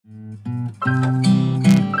We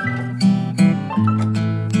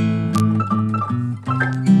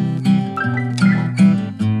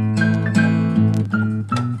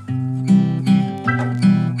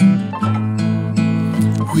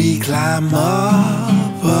climb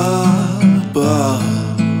up, up,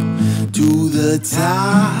 up to the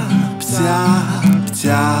top, top,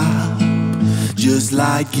 top, just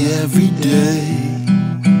like every day,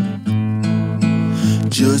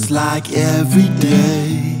 just like every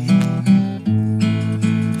day,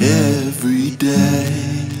 every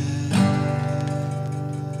day.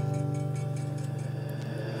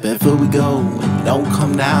 Barefoot we go and we don't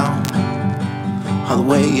come down, all the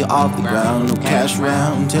way off the ground, no cash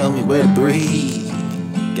round. Tell me where to breathe.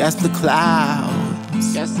 Gas the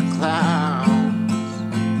clouds, gas the clouds.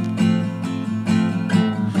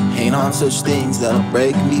 Ain't on such things that'll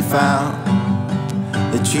break and be found.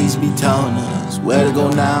 The trees be telling us where to go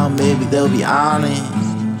now. Maybe they'll be honest.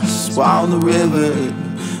 Swallow the river,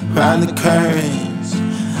 ride the currents,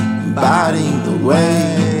 biting the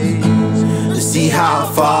waves, to see how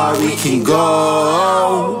far we can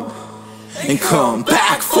go and come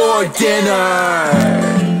back for dinner.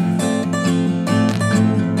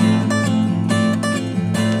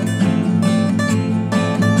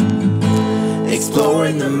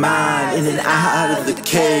 Exploring the mind in and out of the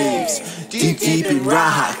caves, deep, deep in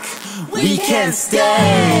rock, we can't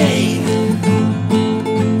stay.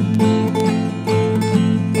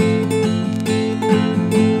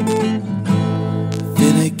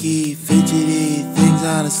 Finicky, fidgety, things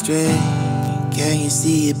on a string. Can you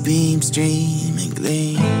see a beam, stream, and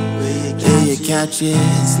gleam? Will you catch it,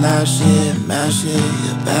 slash it, mash it,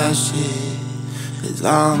 you bash it? His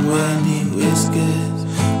long windy whiskers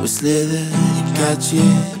will slither, you catch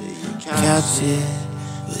it, catch it,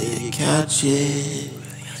 will you catch it?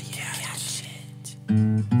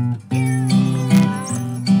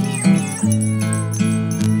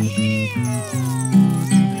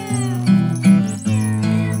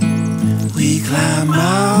 We climb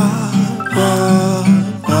up, up,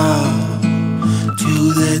 up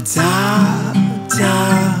to the top,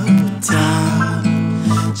 top,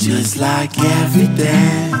 top, just like every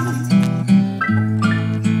day.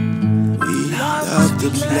 We love to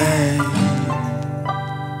play.